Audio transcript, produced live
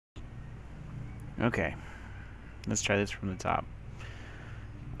Okay. Let's try this from the top.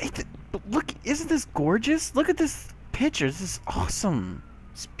 Hey, look, isn't this gorgeous? Look at this picture. This is awesome.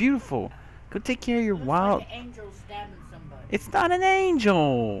 It's beautiful. Go take care of your wild. Like an angel stabbing somebody. It's not an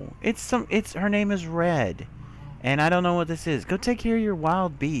angel. It's her name is Red, and I don't know what this is. Go take care of your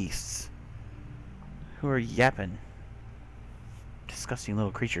wild beasts, who are yapping. Disgusting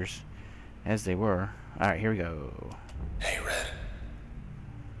little creatures, as they were. All right, here we go. Hey, Red.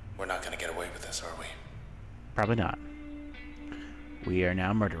 We're not gonna get away with this, are we? Probably not. We are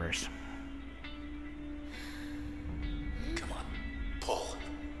now murderers. Come on, pull.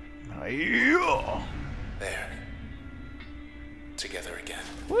 Yeah. There. Together again.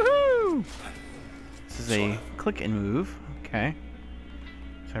 Woohoo! This is Sort a of. click and move. Okay.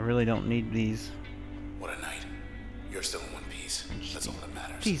 So I really don't need these. What a night. You're still in one piece. That's all that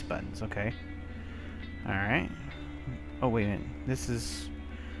matters. These buttons. Okay. All right. Oh wait a minute. This is.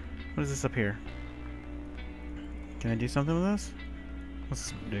 What is this up here? Can I do something with this?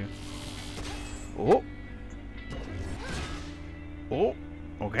 What's this do? Oh. Oh.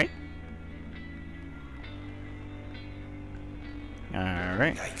 Okay. All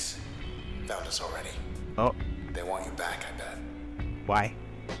right. Yikes. Found us already. Oh. They want you back, I bet. Why?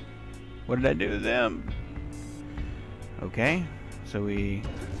 What did I do to them? Okay. So we.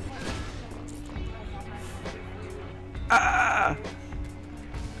 Ah!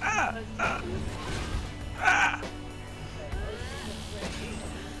 Ah! Ah! Ah!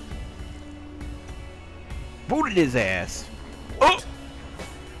 Booted his ass. Oh!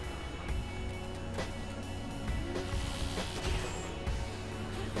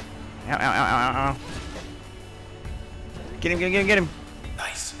 Ow, ow, ow, ow, ow. Get him, get him, get him, get him.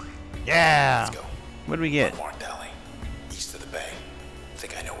 Nice. Yeah. Let's go. What do we get? One more deli. East of the bay.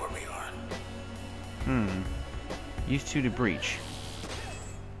 Think I know where we are. Use 2 to breach.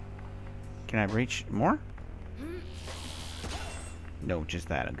 Can I breach more? No, just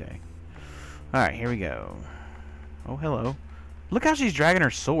that. Okay. Alright, here we go. Oh, hello. Look how she's dragging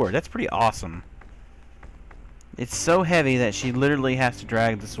her sword. That's pretty awesome. It's so heavy that she literally has to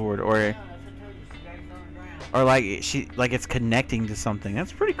drag the sword, or like it's connecting to something.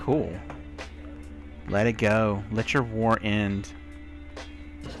 That's pretty cool. Let it go. Let your war end.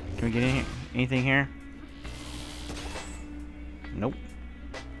 Can we get anything here? Nope.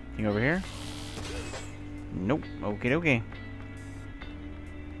 Anything over here? Nope. Okay, okay.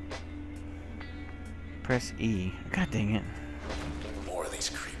 Press E. God dang it. More of these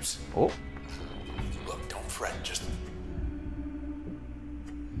creeps. Oh. Look, don't fret. Just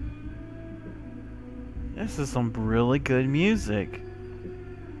This is some really good music.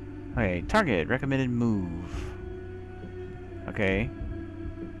 Okay, target, recommended move. Okay.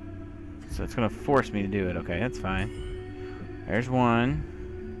 So it's gonna force me to do it. Okay, that's fine. There's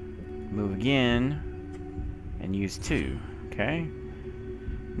 1. Move again. And use 2. Okay.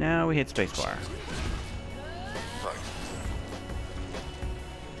 Now we hit spacebar.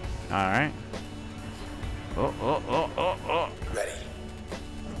 Alright. Oh, oh, oh, oh, oh. ready.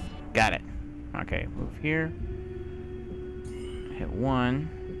 Got it. Okay, move here. Hit 1.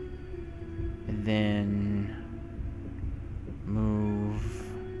 And then move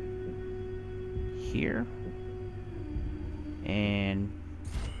here. And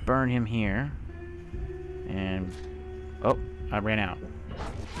burn him here. And oh, I ran out.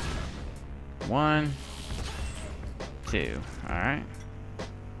 1, 2. Alright.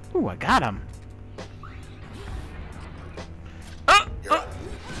 Ooh, I got him. Oh, You're up.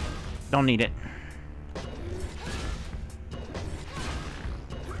 don't need it.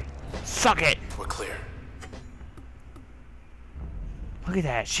 Suck it. We're clear. Look at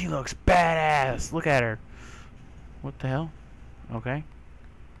that. She looks badass. Look at her. What the hell? Okay.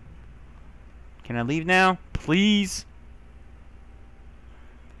 Can I leave now? Please?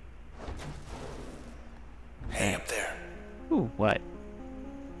 Hey, up there. Ooh, what?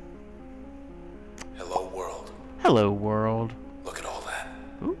 Hello, world. Hello, world. Look at all that.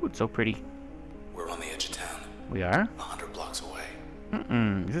 Ooh, it's so pretty. We're on the edge of town. We are? 100 blocks away.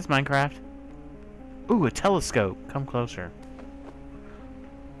 Is this Minecraft? Ooh, a telescope. Come closer.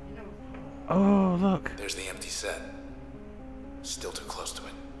 Oh, look. There's the empty set. Still too close to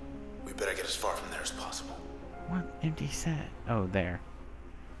it. We better get as far from there as possible. What empty set? Oh, there.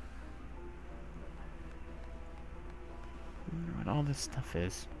 I wonder what all this stuff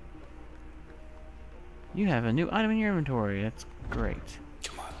is. You have a new item in your inventory. That's great.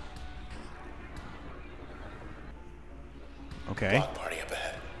 Come on. Okay. Block party up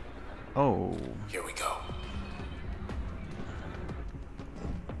ahead. Oh. Here we go.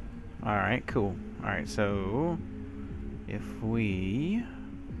 Alright, cool. Alright, so if we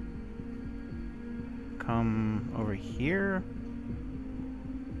come over here.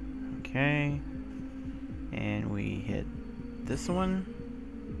 Okay. And we hit this one.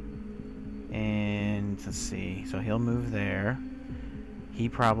 And let's see. So he'll move there. He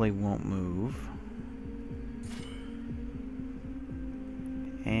probably won't move.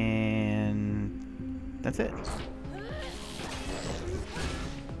 And that's it.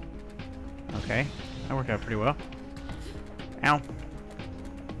 Okay. That worked out pretty well. Ow.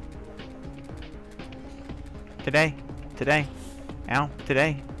 Today. Ow.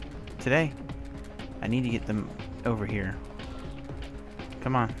 Today. I need to get them over here.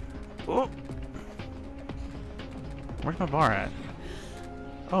 Come on. Oh. Where's my bar at?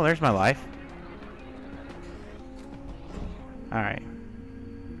 Oh, there's my life. Alright.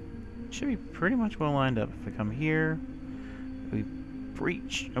 Should be pretty much well lined up. If we come here, we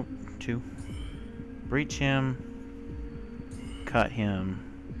breach. Oh, 2. Breach him. Cut him.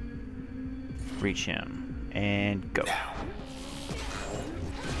 Breach him. And go.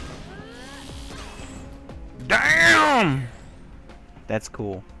 Damn! That's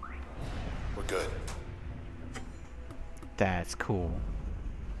cool. We're good. That's cool.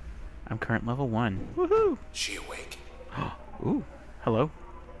 I'm current level 1. Woohoo! She awake? Ooh, hello.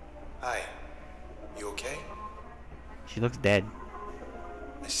 Hi. You okay? She looks dead.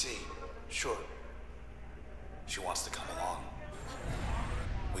 I see. Sure. She wants to come along.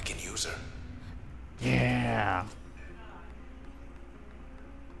 We can use her. Yeah.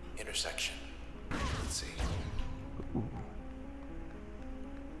 Intersection. Let's see. Ooh.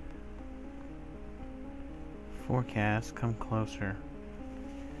 Forecast, come closer.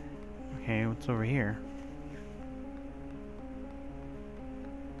 Okay, what's over here?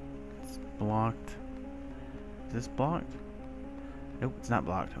 It's blocked. Is this blocked? Nope, it's not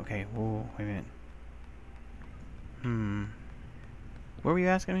blocked. Okay, whoa, wait a minute. What were you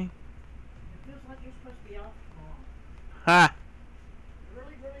asking me? It feels like you're supposed to be off tomorrow. Ha! It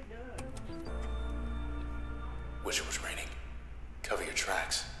really, really does. Wish it was raining. Cover your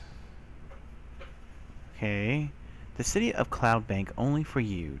tracks. Okay. The city of Cloudbank only for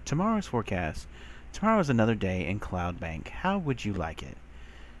you. Tomorrow's forecast. Tomorrow is another day in Cloudbank. How would you like it?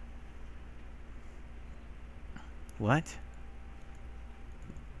 What?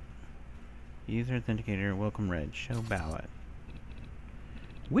 User authenticator, welcome red. Show ballot.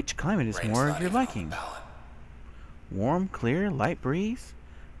 Which climate is Rain's more not of your even on the liking? ballot. Warm, clear, light breeze?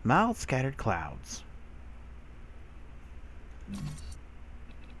 Mild, scattered clouds.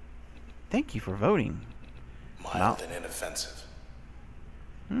 Thank you for voting. Mild and inoffensive.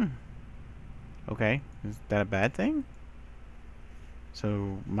 Okay. Is that a bad thing?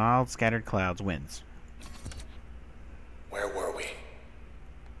 So, mild, scattered clouds wins. Where were we?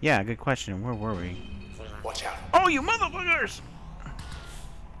 Yeah, good question. Where were we? Watch out. Oh, you motherfuckers!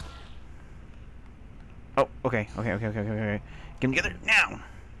 Oh, okay. Get them together now!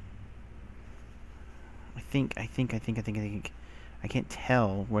 I think. I can't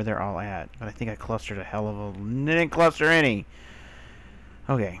tell where they're all at, but I think I clustered a hell of a... Didn't cluster any!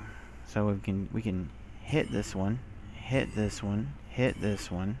 Okay, so we can hit this one, hit this one, hit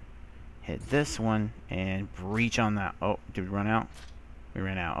this one, hit this one, and breach on that. Oh, did we run out? We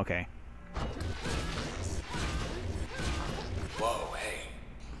ran out, okay. Whoa, hey.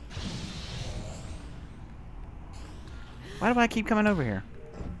 Why do I keep coming over here?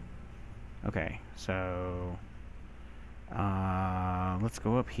 Okay, so... let's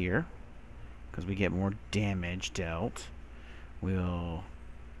go up here, because we get more damage dealt. We'll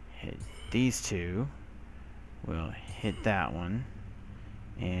hit these two. We'll hit that one.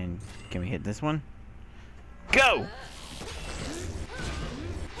 And can we hit this one? Go!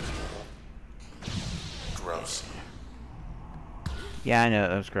 Gross. Yeah, I know,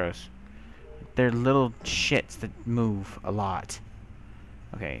 that was gross. They're little shits that move a lot.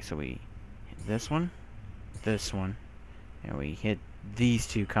 Okay, so we hit this one, and we hit these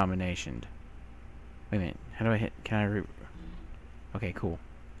two combinationed. Wait a minute, how do I hit, okay, cool.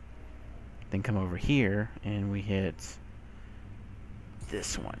 Then come over here, and we hit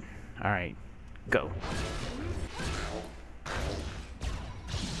this one. Alright, go.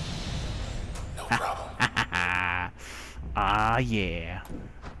 No problem. Ah, yeah.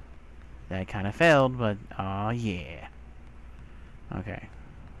 That kind of failed, but yeah. Okay.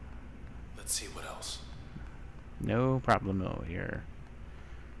 Let's see what else. No problemo here.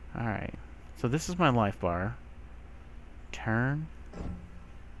 Alright. So this is my life bar. Turn.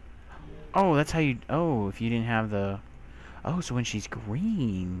 Oh, that's how you... Oh, if you didn't have the... Oh, so when she's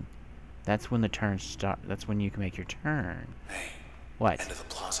green, that's when the turn start. That's when you can make your turn. Hey. What? End of the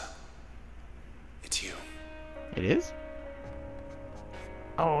plaza. It's you. It is?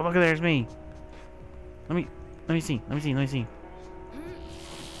 Oh, look, there's me. Let me see. Let me see.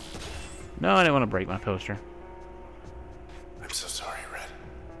 No, I didn't want to break my poster. I'm so sorry, Red.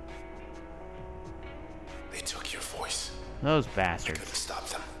 They took your voice. Those I bastards. couldn't stop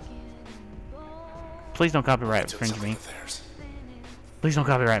them. Please don't copyright They took infringe something me. of theirs. Please don't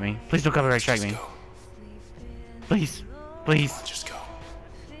copyright me. Please don't copyright strike Just me. go. Please. Please. Come on, just go.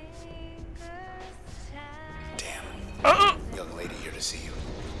 Damn. Oh! Young lady here to see you.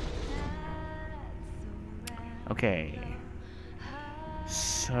 Okay.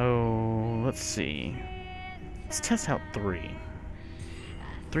 So, let's see. Let's test out 3.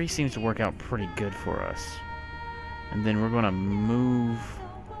 3 seems to work out pretty good for us. And then we're going to move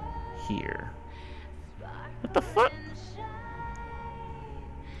here. What the fuck?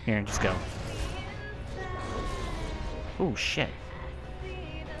 Here, just go. Oh, shit.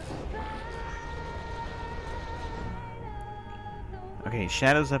 Okay,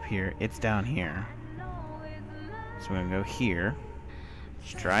 Shadow's up here. It's down here. So we're gonna go here.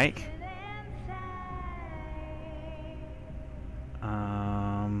 Strike.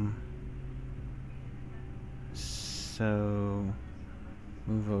 So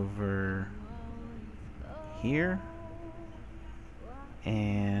move over here.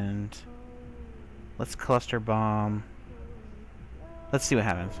 And let's cluster bomb. Let's see what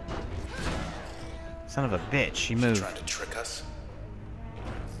happens. Son of a bitch, she moved. Trying to trick us?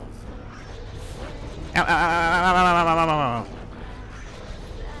 Ow, ow, ow, ow, ow, ow, ow, ow, ow.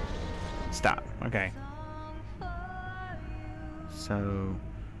 Stop. Okay. So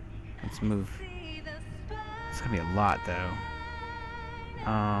let's move. It's gonna be a lot though.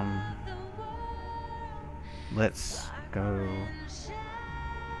 Let's go.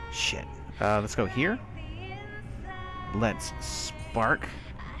 Shit. Let's go here. Let's spark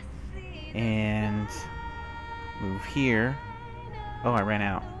and move here. Oh, I ran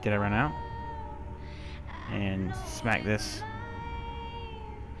out. Did I run out? And smack this.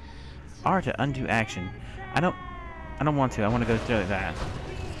 R to undo action. I don't want to. I want to go through that.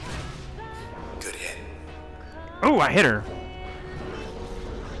 Good hit. Oh, I hit her.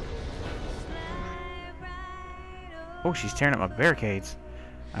 Oh, she's tearing up my barricades.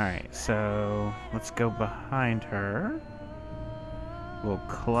 Alright, so let's go behind her. We'll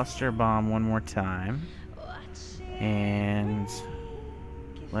cluster bomb one more time. And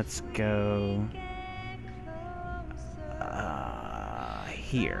let's go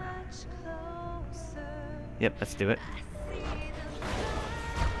here. Yep, let's do it.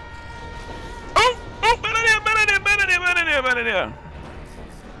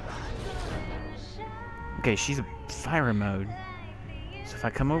 Okay, she's a fire mode. So if I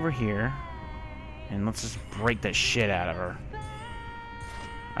come over here, and let's just break the shit out of her.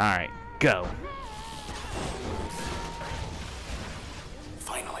 Alright, go.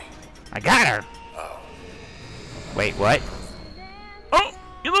 Finally. I got her! Oh. Wait, what? Oh!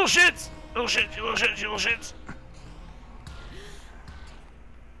 You little shits! Little shits, you little shits, you little shits!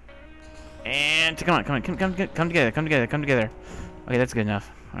 And come on, come together. Okay, that's good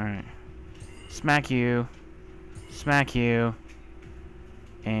enough. Alright. Smack you. Smack you.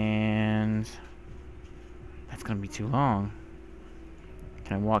 And that's gonna be too long.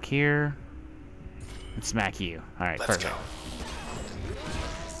 Can I walk here? And smack you. Alright, perfect. Go.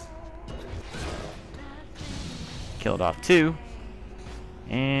 Killed off 2.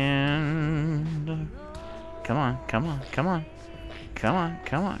 And come on.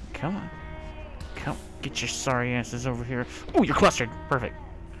 Come, get your sorry asses over here. Oh, you're clustered. Perfect.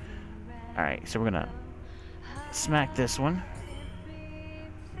 Alright, so we're gonna smack this one.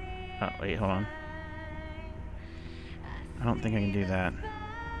 Oh, wait, hold on. I don't think I can do that.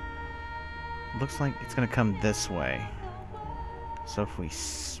 Looks like it's gonna come this way. So if we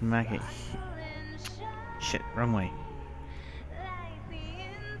smack it... Shit, wrong way.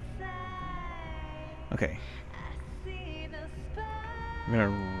 Okay. I'm gonna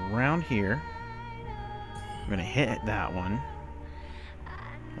round here. We're gonna hit that one.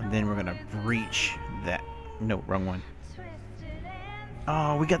 And then we're gonna breach that. No, wrong one.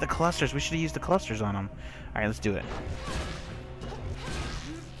 Oh, we got the clusters. We should have used the clusters on them. Alright, let's do it.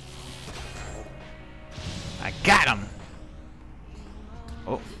 I got him!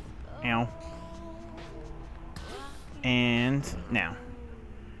 Oh. Ow. And now.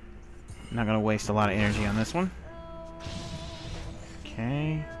 I'm not gonna waste a lot of energy on this one.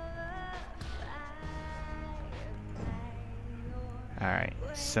 Okay. Alright,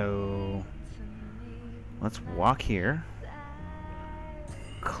 so let's walk here.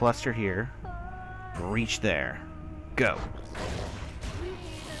 Cluster here. Breach there. Go.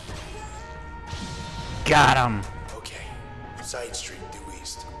 Got him! Okay. Side street due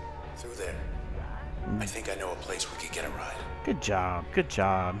east. Through there. I think I know a place we could get a ride. Good job. Good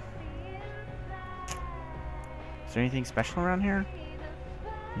job. Is there anything special around here?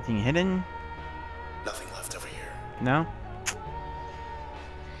 Anything hidden? Nothing left over here. No?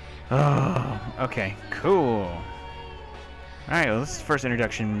 Oh, okay. Cool. Alright, well, this is the first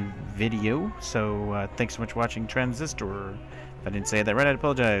introduction video, so thanks so much for watching Transistor. If I didn't say that right, I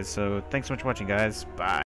apologize. So thanks so much for watching, guys. Bye.